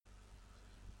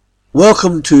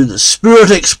Welcome to The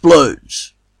Spirit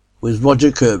Explodes with Roger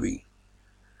Kirby.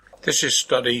 This is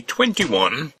study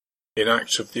 21 in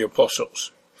Acts of the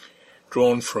Apostles,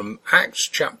 drawn from Acts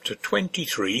chapter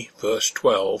 23, verse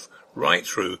 12, right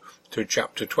through to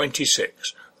chapter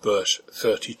 26, verse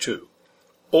 32,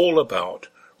 all about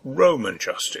Roman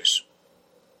justice.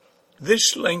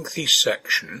 This lengthy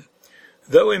section,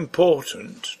 though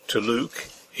important to Luke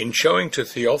in showing to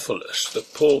Theophilus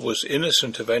that Paul was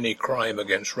innocent of any crime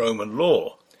against Roman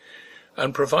law,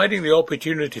 and providing the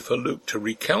opportunity for Luke to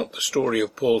recount the story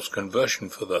of Paul's conversion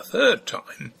for the third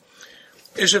time,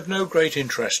 is of no great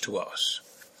interest to us,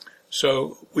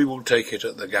 so we will take it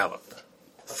at the gallop.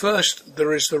 First,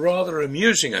 there is the rather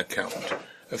amusing account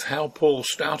of how Paul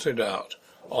started out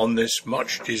on this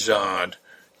much-desired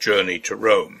journey to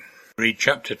Rome. Read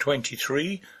chapter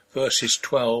 23, verses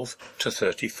 12 to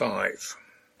 35.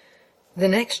 The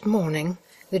next morning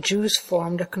the Jews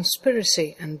formed a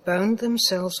conspiracy and bound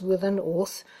themselves with an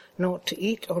oath not to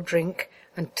eat or drink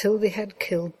until they had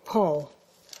killed Paul.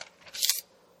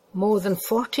 More than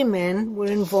 40 men were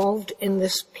involved in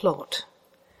this plot.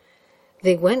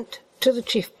 They went to the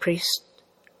chief priest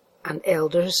and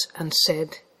elders and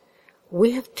said,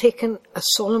 "We have taken a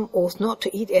solemn oath not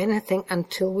to eat anything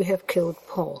until we have killed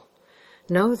Paul.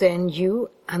 Now then,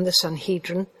 you and the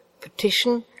Sanhedrin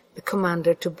petition the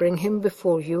commander to bring him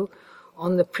before you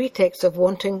on the pretext of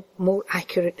wanting more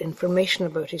accurate information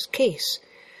about his case.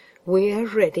 We are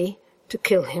ready to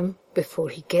kill him before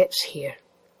he gets here."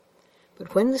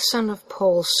 But when the son of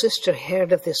Paul's sister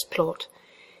heard of this plot,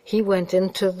 he went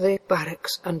into the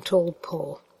barracks and told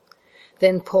Paul.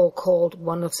 Then Paul called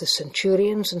one of the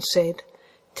centurions and said,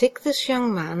 "Take this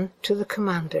young man to the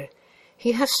commander.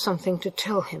 He has something to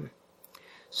tell him."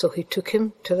 So he took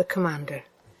him to the commander.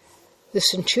 The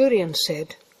centurion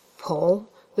said, "Paul,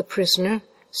 the prisoner,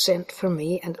 sent for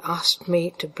me and asked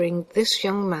me to bring this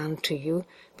young man to you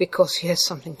because he has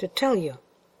something to tell you."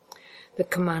 The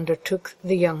commander took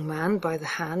the young man by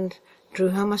the hand, drew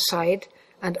him aside,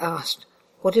 and asked,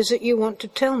 "What is it you want to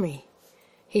tell me?"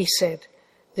 He said,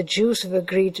 "The Jews have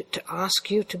agreed to ask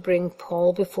you to bring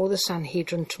Paul before the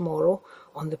Sanhedrin tomorrow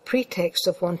on the pretext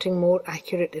of wanting more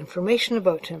accurate information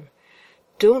about him.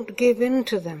 Don't give in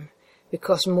to them,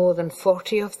 because more than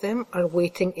 40 of them are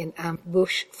waiting in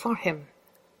ambush for him.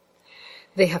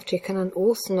 They have taken an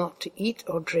oath not to eat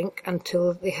or drink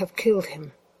until they have killed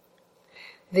him.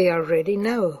 They are ready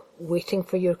now, waiting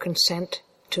for your consent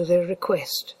to their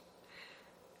request."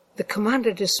 The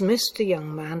commander dismissed the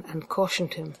young man and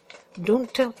cautioned him,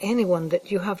 "Don't tell anyone that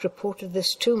you have reported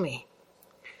this to me."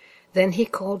 Then he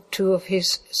called 2 of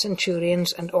his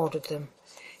centurions and ordered them,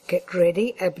 "Get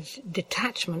ready a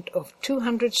detachment of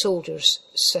 200 soldiers,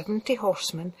 70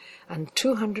 horsemen, and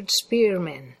 200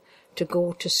 spearmen to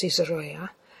go to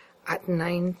Caesarea at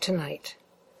 9 tonight.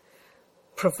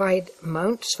 Provide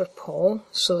mounts for Paul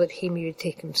so that he may be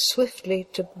taken swiftly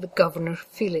to the governor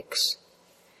Felix."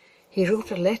 He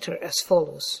wrote a letter as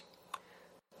follows: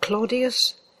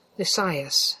 "Claudius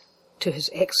Lysias, to His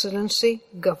Excellency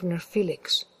Governor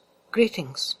Felix,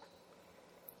 greetings.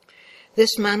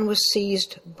 This man was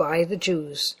seized by the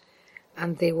Jews,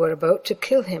 and they were about to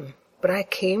kill him, but I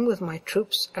came with my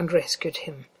troops and rescued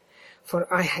him, for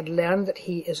I had learned that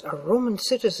he is a Roman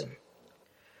citizen.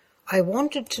 I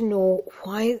wanted to know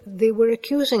why they were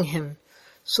accusing him,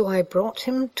 so I brought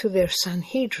him to their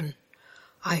Sanhedrin.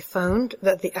 I found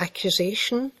that the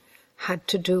accusation had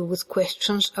to do with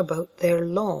questions about their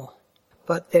law,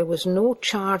 but there was no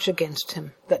charge against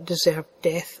him that deserved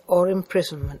death or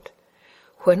imprisonment.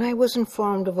 When I was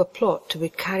informed of a plot to be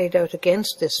carried out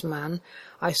against this man,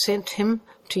 I sent him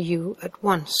to you at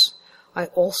once. I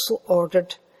also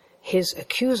ordered his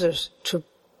accusers to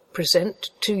present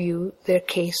to you their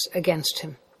case against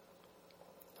him."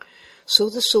 So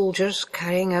the soldiers,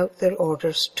 carrying out their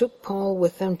orders, took Paul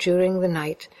with them during the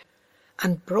night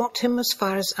and brought him as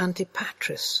far as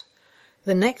Antipatris.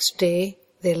 The next day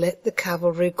they let the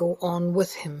cavalry go on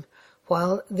with him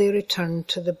while they returned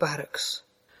to the barracks.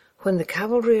 When the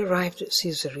cavalry arrived at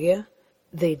Caesarea,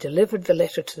 they delivered the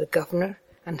letter to the governor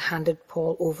and handed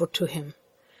Paul over to him.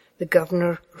 The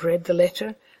governor read the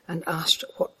letter and asked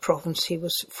what province he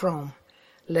was from.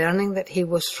 Learning that he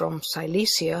was from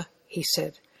Cilicia, he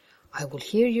said, "I will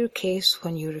hear your case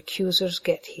when your accusers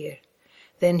get here."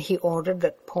 Then he ordered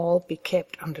that Paul be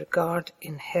kept under guard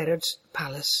in Herod's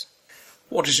palace.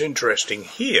 What is interesting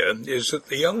here is that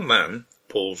the young man,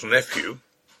 Paul's nephew,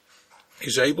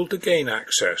 is able to gain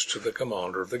access to the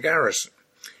commander of the garrison.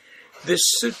 This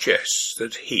suggests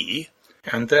that he,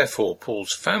 and therefore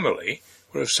Paul's family,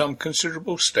 were of some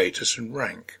considerable status and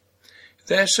rank.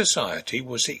 Their society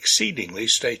was exceedingly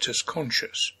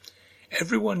status-conscious,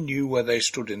 Everyone knew where they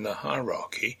stood in the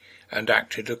hierarchy and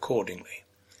acted accordingly.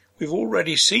 We've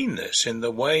already seen this in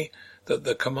the way that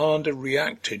the commander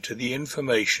reacted to the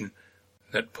information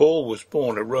that Paul was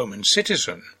born a Roman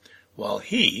citizen, while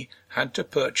he had to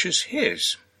purchase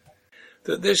his.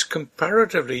 That this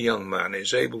comparatively young man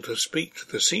is able to speak to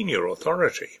the senior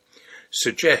authority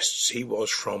suggests he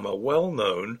was from a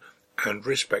well-known and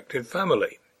respected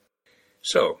family.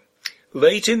 So,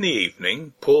 late in the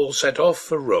evening, Paul set off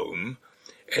for Rome,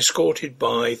 escorted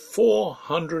by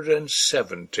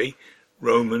 470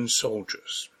 Roman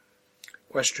soldiers.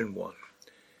 Question 1.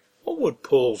 What would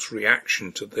Paul's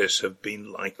reaction to this have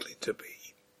been likely to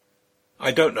be?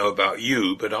 I don't know about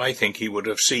you, but I think he would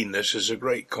have seen this as a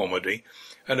great comedy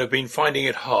and have been finding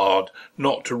it hard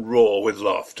not to roar with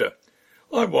laughter.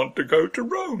 I want to go to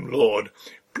Rome, Lord.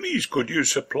 Please could you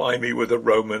supply me with a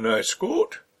Roman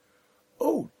escort?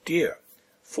 Oh dear,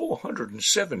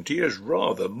 470 is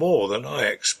rather more than I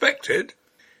expected.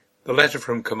 The letter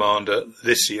from Commander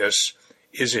Lysias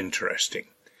is interesting.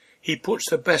 He puts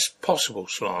the best possible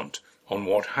slant on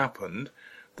what happened,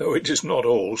 though it is not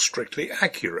all strictly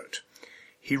accurate.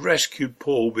 He rescued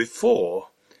Paul before,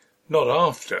 not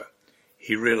after,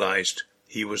 he realized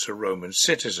he was a Roman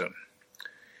citizen.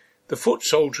 The foot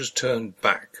soldiers turned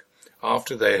back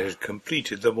after they had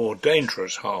completed the more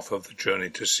dangerous half of the journey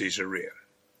to Caesarea.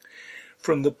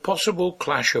 From the possible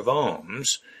clash of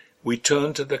arms, we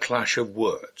turn to the clash of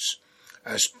words,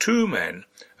 as two men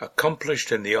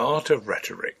accomplished in the art of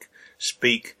rhetoric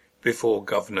speak before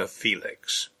Governor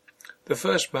Felix. The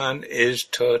first man is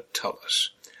Tertullus,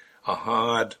 a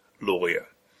hired lawyer.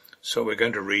 So we're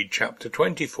going to read chapter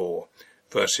 24,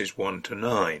 verses 1 to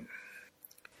 9.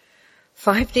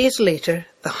 5 days later,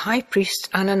 the high priest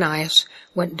Ananias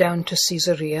went down to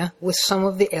Caesarea with some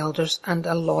of the elders and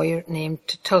a lawyer named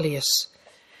Tertullus,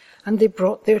 and they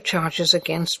brought their charges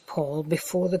against Paul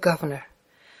before the governor.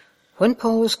 When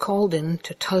Paul was called in,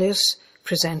 Tertullus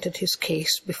presented his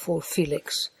case before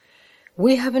Felix.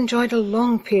 We have enjoyed a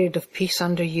long period of peace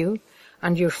under you,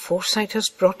 and your foresight has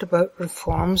brought about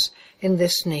reforms in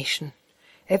this nation.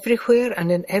 Everywhere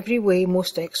and in every way,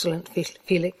 most excellent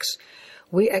Felix,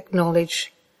 we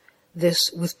acknowledge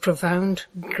this with profound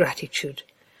gratitude.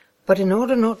 But in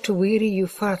order not to weary you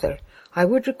further, I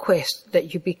would request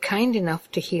that you be kind enough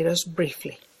to hear us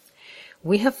briefly.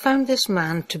 We have found this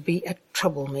man to be a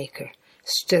troublemaker,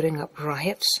 stirring up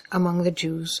riots among the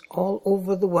Jews all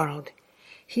over the world.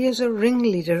 He is a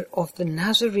ringleader of the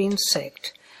Nazarene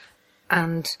sect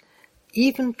and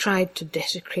even tried to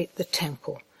desecrate the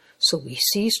temple. So we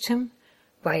seized him.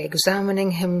 By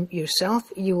examining him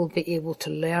yourself, you will be able to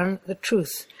learn the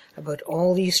truth about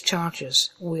all these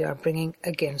charges we are bringing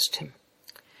against him.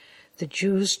 The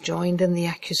Jews joined in the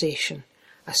accusation,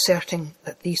 asserting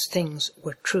that these things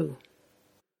were true.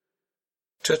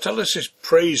 Tertullus's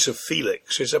praise of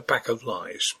Felix is a pack of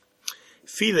lies.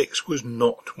 Felix was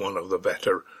not one of the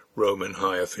better Roman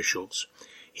high officials.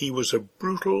 He was a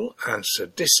brutal and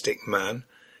sadistic man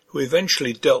who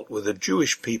eventually dealt with the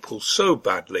Jewish people so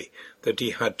badly that he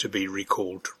had to be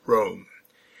recalled to Rome.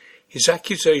 His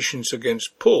accusations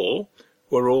against Paul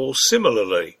were all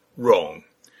similarly wrong.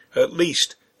 At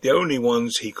least the only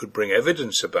ones he could bring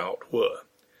evidence about were: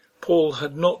 Paul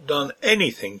had not done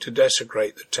anything to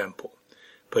desecrate the temple,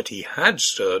 but he had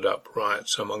stirred up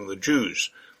riots among the Jews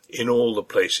in all the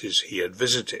places he had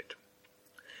visited.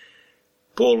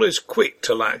 Paul is quick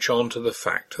to latch on to the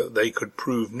fact that they could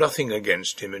prove nothing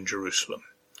against him in Jerusalem.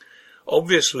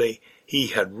 Obviously, he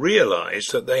had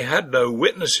realized that they had no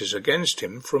witnesses against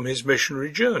him from his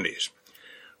missionary journeys.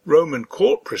 Roman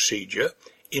court procedure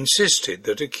insisted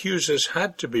that accusers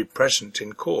had to be present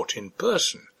in court in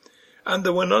person, and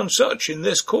there were none such in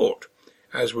this court,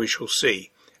 as we shall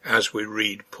see as we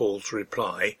read Paul's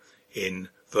reply in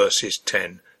verses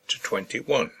 10 to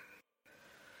 21.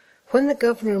 When the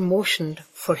governor motioned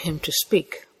for him to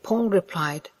speak, Paul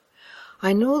replied,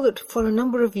 I know that for a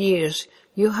number of years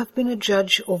you have been a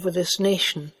judge over this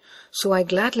nation, so I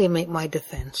gladly make my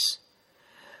defense.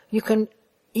 You can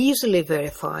easily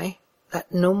verify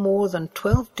that no more than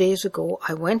 12 days ago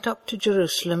I went up to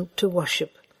Jerusalem to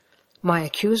worship. My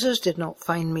accusers did not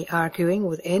find me arguing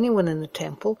with anyone in the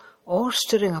temple or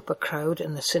stirring up a crowd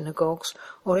in the synagogues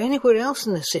or anywhere else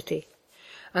in the city,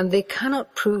 and they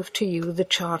cannot prove to you the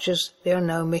charges they are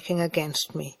now making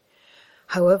against me.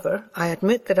 However, I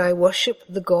admit that I worship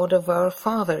the God of our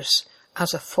fathers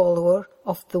as a follower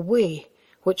of the way,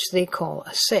 which they call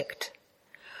a sect.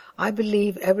 I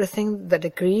believe everything that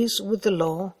agrees with the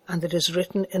law and that is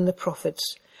written in the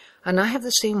prophets, and I have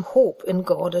the same hope in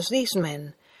God as these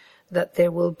men, that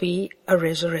there will be a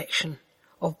resurrection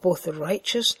of both the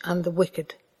righteous and the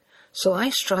wicked. So I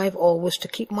strive always to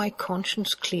keep my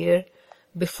conscience clear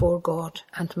before God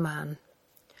and man.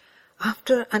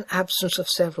 After an absence of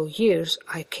several years,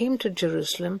 I came to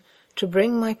Jerusalem to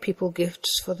bring my people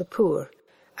gifts for the poor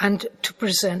and to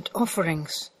present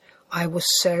offerings. I was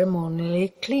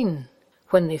ceremonially clean.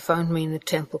 When they found me in the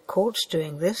temple courts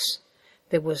doing this,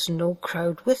 there was no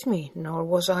crowd with me, nor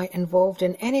was I involved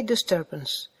in any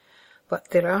disturbance.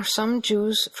 But there are some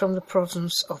Jews from the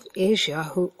province of Asia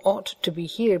who ought to be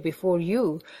here before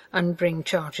you and bring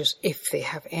charges if they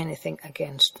have anything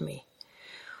against me.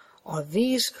 Or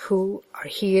these who are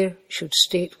here should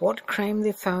state what crime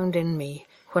they found in me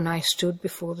when I stood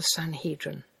before the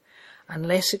Sanhedrin.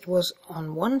 Unless it was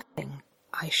on one thing,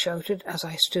 I shouted as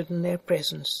I stood in their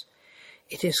presence.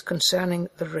 It is concerning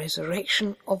the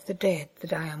resurrection of the dead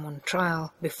that I am on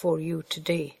trial before you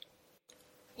today.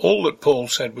 All that Paul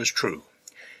said was true,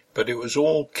 but it was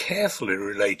all carefully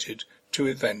related to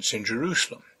events in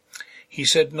Jerusalem. He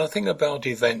said nothing about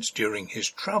events during his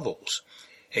travels,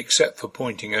 except for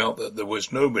pointing out that there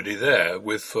was nobody there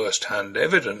with first-hand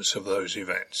evidence of those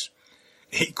events.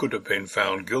 He could have been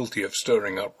found guilty of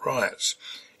stirring up riots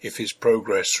if his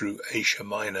progress through Asia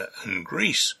Minor and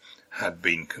Greece had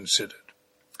been considered.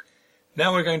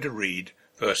 Now we're going to read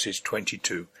verses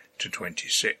 22 to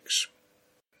 26.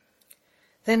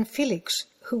 Then Felix,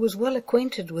 who was well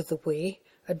acquainted with the way,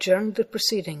 adjourned the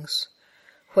proceedings.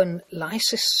 When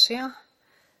Lysias,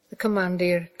 the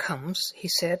commander, comes, he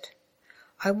said,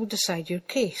 I will decide your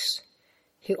case.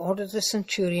 He ordered the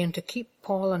centurion to keep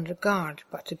Paul under guard,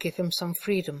 but to give him some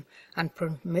freedom and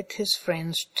permit his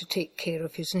friends to take care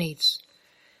of his needs.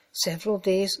 Several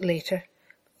days later,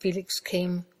 Felix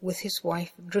came with his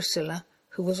wife Drusilla,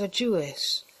 who was a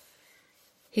Jewess.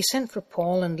 He sent for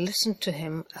Paul and listened to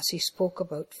him as he spoke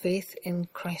about faith in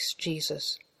Christ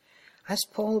Jesus. As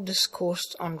Paul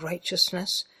discoursed on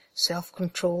righteousness,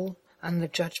 self-control, and the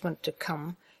judgment to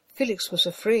come, Felix was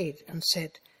afraid and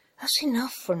said, That's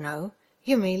enough for now.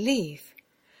 You may leave.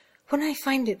 When I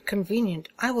find it convenient,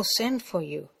 I will send for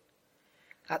you.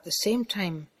 At the same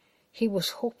time, he was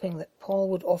hoping that Paul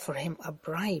would offer him a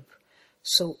bribe,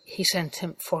 so he sent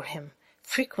him for him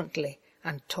frequently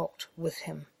and talked with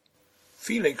him.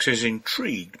 Felix is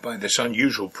intrigued by this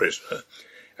unusual prisoner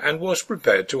and was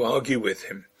prepared to argue with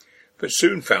him, but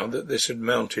soon found that this had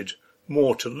amounted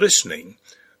more to listening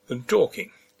than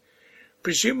talking.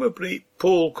 Presumably,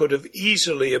 Paul could have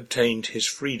easily obtained his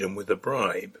freedom with a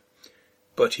bribe,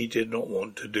 but he did not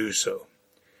want to do so.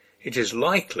 It is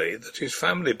likely that his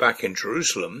family back in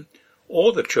Jerusalem,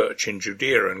 or the church in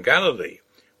Judea and Galilee,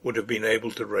 would have been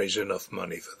able to raise enough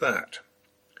money for that.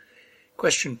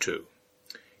 Question 2.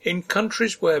 In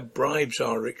countries where bribes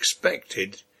are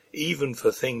expected, even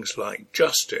for things like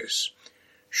justice,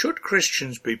 should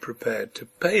Christians be prepared to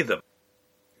pay them?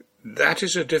 That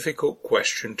is a difficult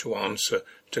question to answer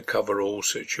to cover all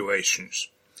situations.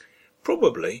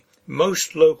 Probably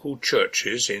most local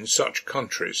churches in such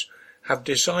countries have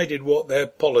decided what their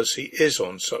policy is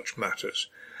on such matters,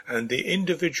 and the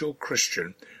individual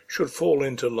Christian should fall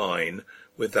into line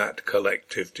with that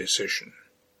collective decision.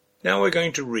 Now we're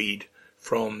going to read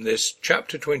from this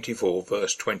chapter 24,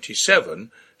 verse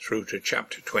 27, through to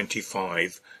chapter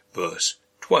 25, verse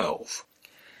 12.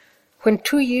 When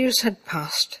 2 years had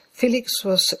passed, Felix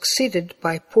was succeeded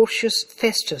by Porcius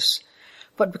Festus,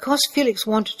 but because Felix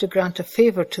wanted to grant a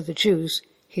favour to the Jews,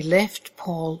 he left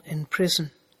Paul in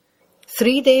prison.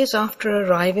 3 days after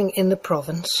arriving in the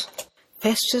province,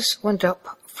 Festus went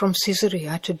up from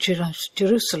Caesarea to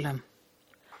Jerusalem,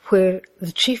 where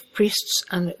the chief priests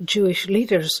and Jewish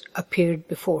leaders appeared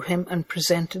before him and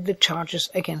presented the charges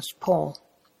against Paul.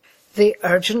 They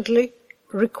urgently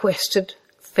requested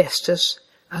Festus,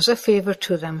 as a favour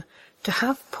to them, to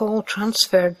have Paul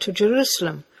transferred to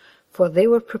Jerusalem, for they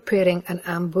were preparing an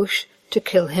ambush to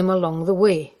kill him along the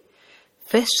way.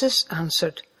 Festus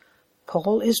answered,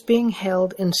 Paul is being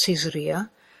held in Caesarea,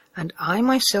 and I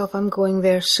myself am going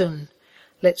there soon.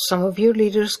 Let some of your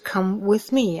leaders come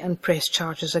with me and press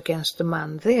charges against the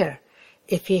man there,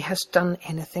 if he has done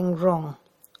anything wrong.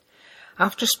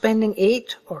 After spending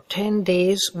 8 or 10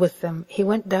 days with them, he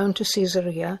went down to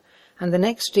Caesarea, and the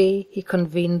next day he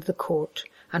convened the court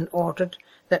and ordered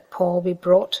that Paul be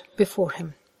brought before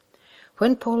him.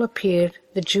 When Paul appeared,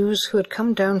 the Jews who had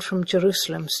come down from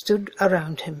Jerusalem stood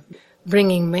around him,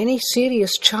 bringing many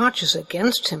serious charges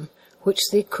against him, which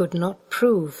they could not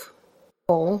prove.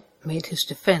 Paul made his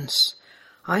defense.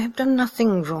 I have done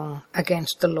nothing wrong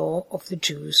against the law of the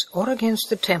Jews, or against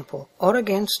the temple, or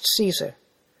against Caesar.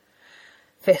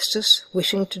 Festus,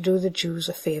 wishing to do the Jews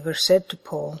a favour, said to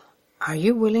Paul, Are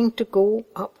you willing to go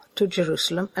up to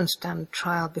Jerusalem and stand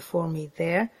trial before me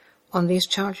there, on these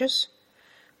charges?"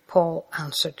 Paul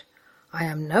answered, "I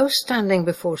am now standing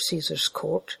before Caesar's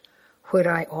court, where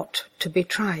I ought to be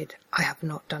tried. I have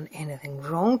not done anything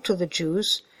wrong to the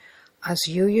Jews, as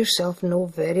you yourself know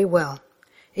very well.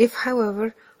 If,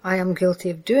 however, I am guilty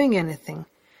of doing anything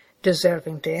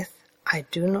deserving death, I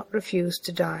do not refuse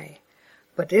to die.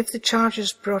 But if the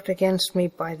charges brought against me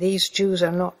by these Jews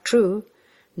are not true,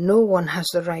 no one has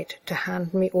the right to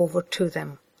hand me over to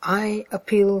them. I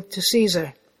appeal to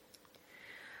Caesar."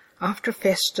 After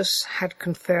Festus had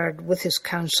conferred with his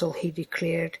council, he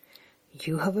declared,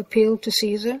 "You have appealed to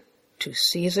Caesar. To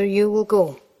Caesar you will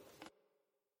go."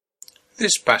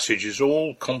 This passage is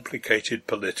all complicated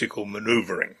political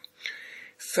manoeuvring.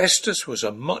 Festus was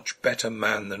a much better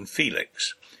man than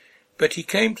Felix, but he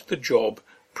came to the job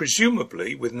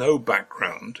presumably with no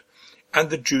background, and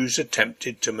the Jews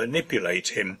attempted to manipulate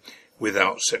him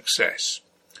without success.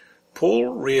 Paul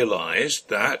realized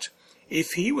that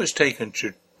if he was taken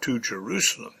to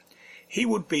Jerusalem, he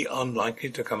would be unlikely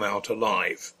to come out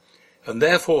alive, and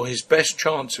therefore his best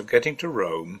chance of getting to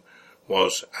Rome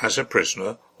was as a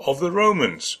prisoner of the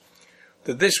Romans.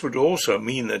 That this would also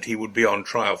mean that he would be on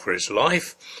trial for his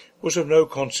life was of no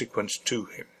consequence to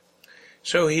him.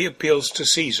 So he appeals to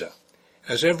Caesar,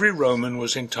 as every Roman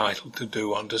was entitled to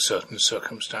do under certain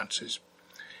circumstances.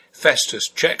 Festus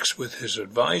checks with his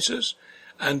advisers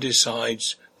and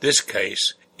decides this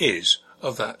case is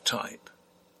of that type.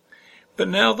 But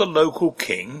now the local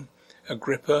king,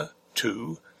 Agrippa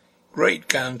II,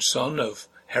 great-grandson of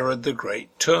Herod the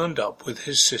Great, turned up with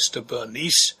his sister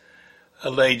Bernice, a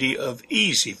lady of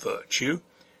easy virtue,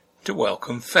 to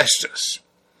welcome Festus.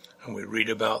 And we read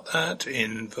about that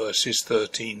in verses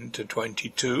 13 to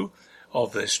 22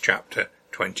 of this chapter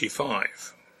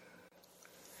 25.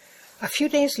 A few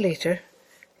days later,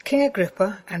 King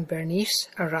Agrippa and Bernice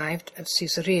arrived at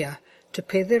Caesarea to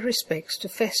pay their respects to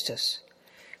Festus.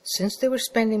 Since they were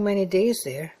spending many days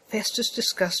there, Festus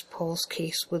discussed Paul's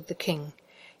case with the king.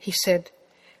 He said,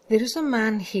 "There is a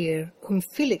man here whom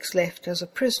Felix left as a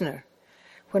prisoner.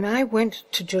 When I went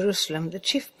to Jerusalem, the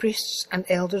chief priests and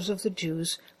elders of the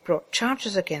Jews brought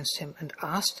charges against him and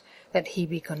asked that he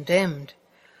be condemned.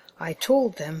 I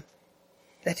told them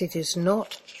that it is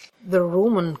not the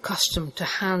Roman custom to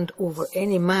hand over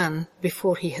any man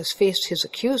before he has faced his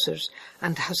accusers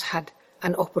and has had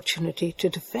an opportunity to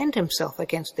defend himself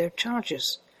against their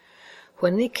charges.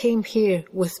 When they came here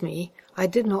with me, I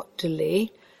did not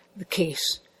delay the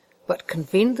case, but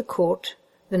convened the court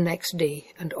the next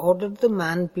day and ordered the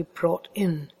man be brought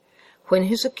in. When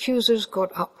his accusers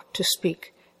got up to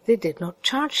speak, they did not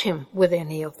charge him with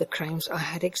any of the crimes I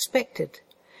had expected.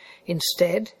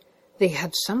 Instead, they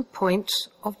had some points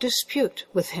of dispute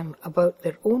with him about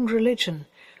their own religion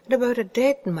and about a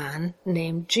dead man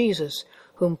named Jesus,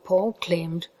 whom Paul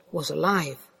claimed was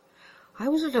alive. I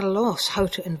was at a loss how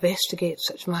to investigate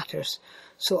such matters,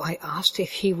 so I asked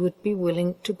if he would be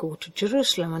willing to go to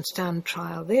Jerusalem and stand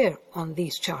trial there on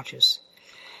these charges.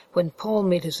 When Paul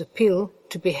made his appeal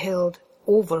to be held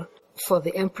over for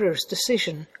the emperor's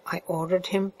decision, I ordered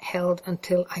him held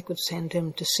until I could send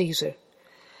him to Caesar.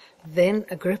 Then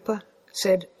Agrippa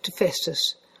said to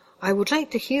Festus, "I would like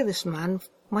to hear this man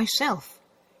myself."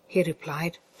 He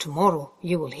replied, "Tomorrow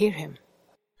you will hear him."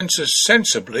 Festus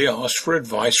sensibly asked for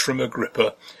advice from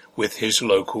Agrippa with his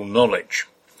local knowledge.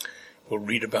 We'll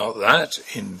read about that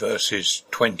in verses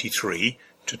 23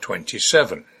 to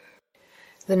 27.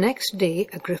 The next day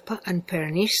Agrippa and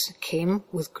Bernice came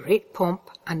with great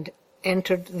pomp and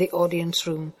entered the audience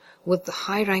room with the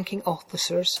high-ranking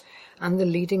officers and the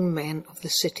leading men of the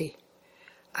city.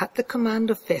 At the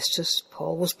command of Festus,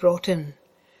 Paul was brought in.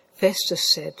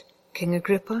 Festus said, "King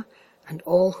Agrippa, and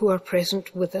all who are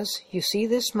present with us, you see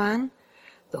this man?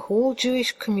 The whole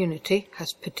Jewish community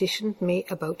has petitioned me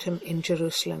about him in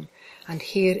Jerusalem and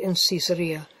here in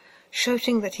Caesarea,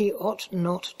 shouting that he ought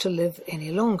not to live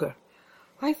any longer.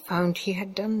 I found he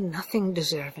had done nothing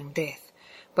deserving death,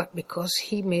 but because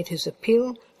he made his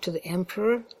appeal to the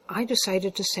emperor, I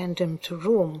decided to send him to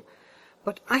Rome,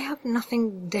 but I have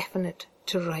nothing definite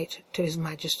to write to His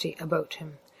Majesty about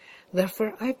him.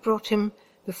 Therefore I brought him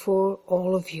before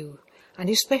all of you, and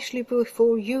especially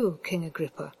before you, King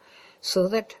Agrippa, so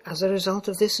that as a result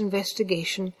of this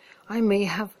investigation I may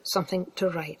have something to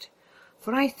write.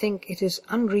 For I think it is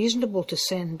unreasonable to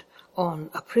send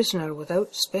on a prisoner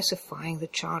without specifying the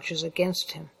charges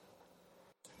against him."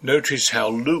 Notice how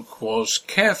Luke was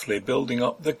carefully building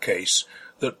up the case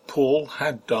that Paul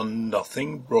had done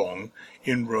nothing wrong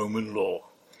in Roman law.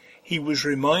 He was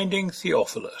reminding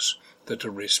Theophilus that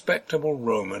a respectable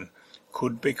Roman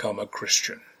could become a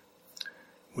Christian.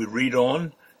 We read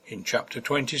on in chapter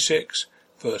 26,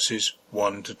 verses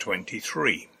 1 to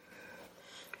 23.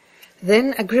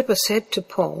 Then Agrippa said to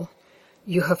Paul,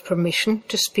 "You have permission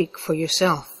to speak for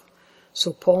yourself."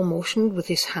 So Paul motioned with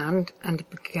his hand and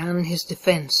began his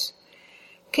defense.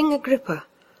 "King Agrippa,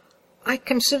 I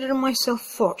consider myself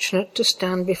fortunate to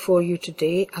stand before you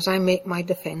today as I make my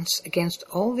defense against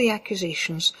all the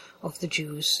accusations of the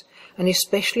Jews, and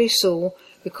especially so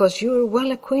because you are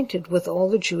well acquainted with all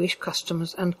the Jewish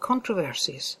customs and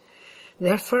controversies.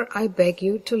 Therefore I beg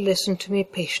you to listen to me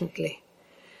patiently.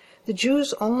 The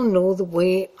Jews all know the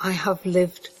way I have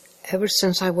lived ever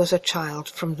since I was a child,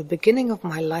 from the beginning of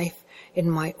my life in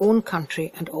my own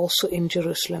country and also in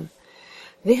Jerusalem.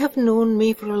 They have known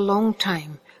me for a long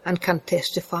time and can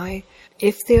testify,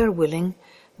 if they are willing,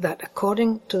 that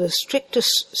according to the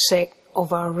strictest sect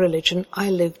of our religion I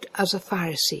lived as a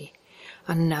Pharisee.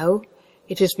 And now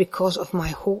it is because of my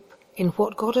hope in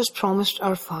what God has promised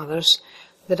our fathers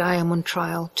that I am on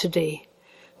trial today.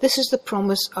 This is the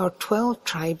promise our 12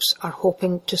 tribes are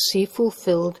hoping to see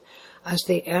fulfilled as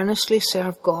they earnestly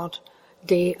serve God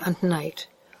day and night.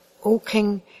 O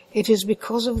King, it is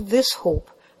because of this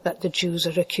hope that the Jews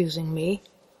are accusing me.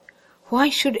 Why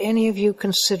should any of you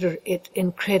consider it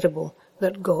incredible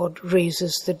that God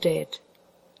raises the dead?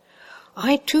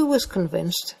 I too was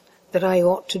convinced that I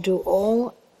ought to do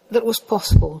all that was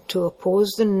possible to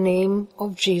oppose the name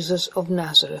of Jesus of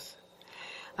Nazareth.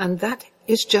 And that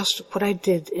is just what I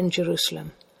did in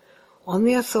Jerusalem. On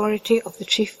the authority of the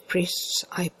chief priests,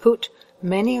 I put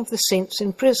many of the saints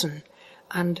in prison,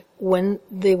 and when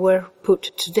they were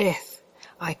put to death,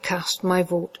 I cast my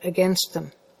vote against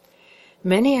them.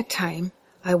 Many a time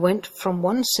I went from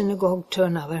one synagogue to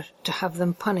another to have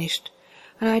them punished,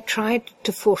 and I tried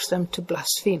to force them to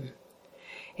blaspheme.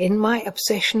 In my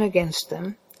obsession against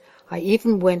them, I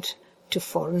even went to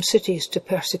foreign cities to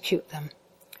persecute them.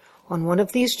 On one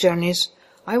of these journeys,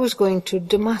 I was going to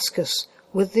Damascus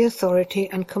with the authority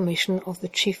and commission of the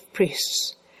chief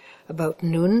priests. About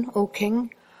noon, O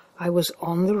King, I was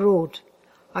on the road.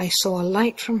 I saw a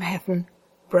light from heaven,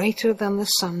 brighter than the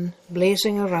sun,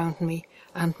 blazing around me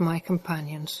and my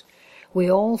companions. We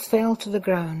all fell to the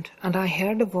ground, and I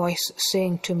heard a voice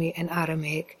saying to me in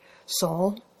Aramaic,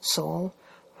 "Saul, Saul,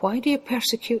 why do you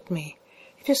persecute me?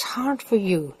 It is hard for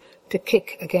you to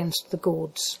kick against the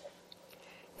goads."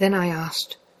 Then I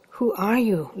asked, "Who are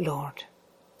you, Lord?"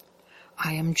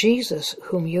 "I am Jesus,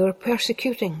 whom you are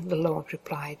persecuting," the Lord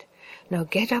replied. "Now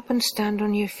get up and stand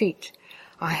on your feet.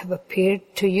 I have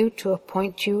appeared to you to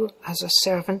appoint you as a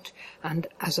servant and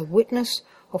as a witness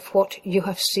of what you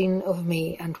have seen of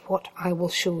me and what I will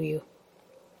show you.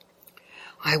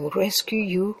 I will rescue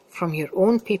you from your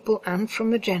own people and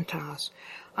from the Gentiles.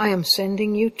 I am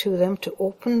sending you to them to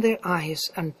open their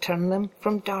eyes and turn them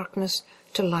from darkness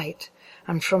to light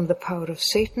and from the power of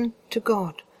Satan to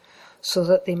God, so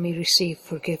that they may receive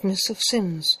forgiveness of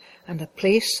sins and a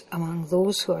place among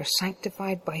those who are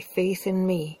sanctified by faith in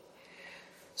me."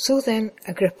 So then,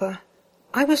 Agrippa,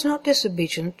 I was not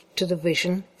disobedient to the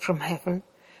vision from heaven,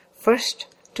 first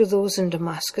to those in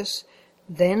Damascus,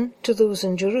 then to those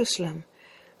in Jerusalem,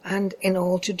 and in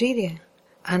all Judea,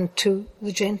 and to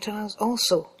the Gentiles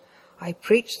also. I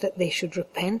preached that they should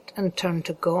repent and turn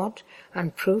to God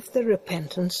and prove their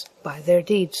repentance by their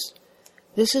deeds.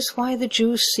 This is why the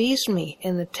Jews seized me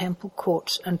in the temple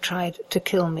courts and tried to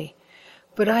kill me.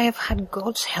 But I have had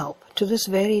God's help to this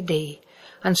very day,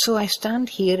 and so I stand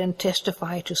here and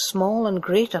testify to small and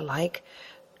great alike.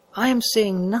 I am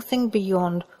saying nothing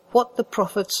beyond what the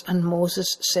prophets and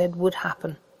Moses said would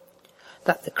happen,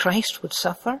 that the Christ would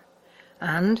suffer,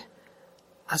 and,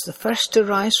 as the first to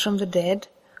rise from the dead,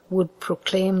 would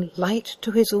proclaim light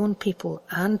to his own people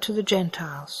and to the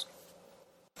Gentiles.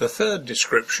 The third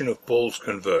description of Paul's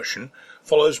conversion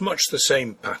follows much the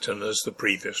same pattern as the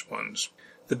previous ones.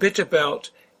 The bit about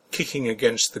kicking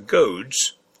against the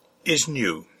goads is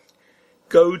new.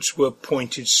 Goads were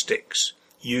pointed sticks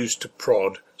used to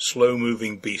prod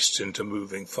slow-moving beasts into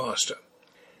moving faster.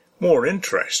 More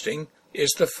interesting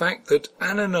is the fact that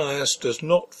Ananias does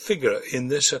not figure in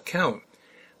this account,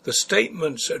 the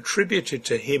statements attributed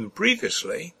to him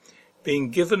previously being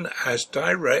given as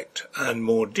direct and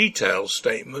more detailed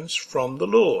statements from the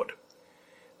Lord.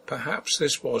 Perhaps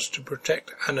this was to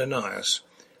protect Ananias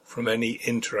from any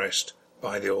interest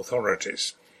by the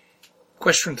authorities.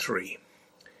 Question 3.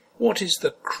 What is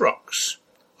the crux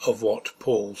of what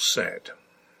Paul said?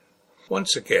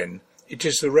 Once again, it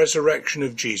is the resurrection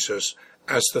of Jesus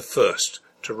as the first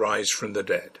to rise from the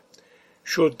dead.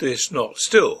 Should this not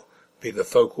still be the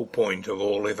focal point of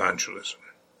all evangelism?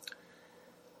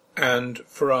 And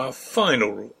for our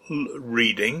final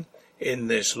reading in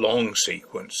this long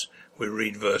sequence, we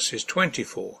read verses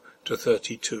 24 to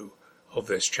 32 of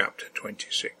this chapter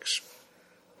 26.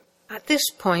 At this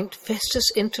point,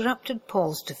 Festus interrupted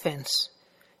Paul's defence.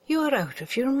 "You are out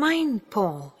of your mind,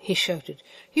 Paul," he shouted.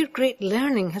 "Your great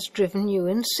learning has driven you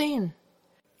insane."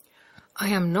 "I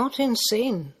am not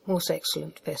insane, most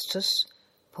excellent Festus,"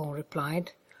 Paul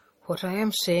replied. "What I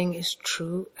am saying is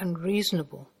true and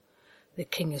reasonable. The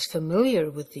king is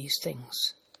familiar with these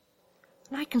things,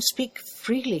 and I can speak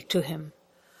freely to him.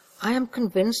 I am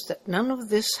convinced that none of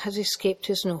this has escaped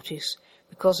his notice,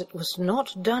 because it was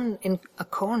not done in a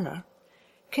corner.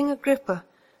 King Agrippa,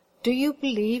 do you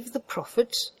believe the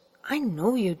prophets? I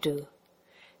know you do."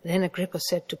 Then Agrippa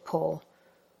said to Paul,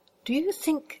 "Do you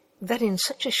think that in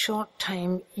such a short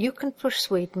time you can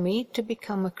persuade me to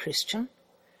become a Christian?"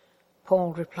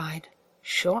 Paul replied,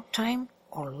 "Short time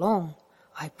or long,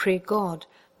 I pray God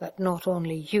that not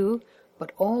only you,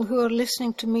 but all who are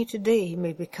listening to me today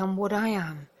may become what I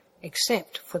am,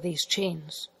 except for these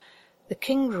chains." The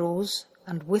king rose,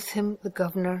 and with him the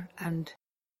governor and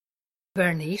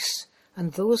Bernice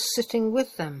and those sitting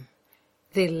with them.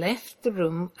 They left the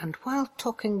room, and while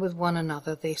talking with one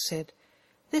another, they said,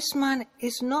 "This man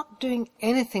is not doing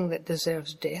anything that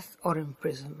deserves death or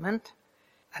imprisonment."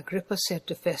 Agrippa said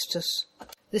to Festus,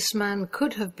 "This man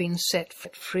could have been set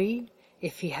free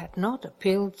if he had not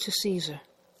appealed to Caesar."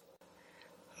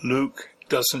 Luke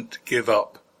doesn't give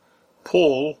up.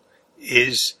 Paul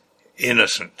is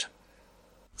innocent.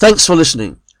 Thanks for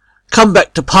listening. Come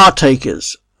back to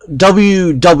Partakers,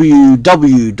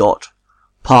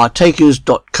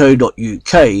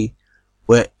 www.partakers.co.uk,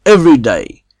 where every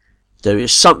day there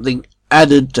is something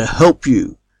added to help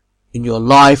you in your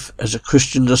life as a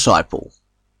Christian disciple.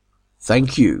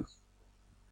 Thank you.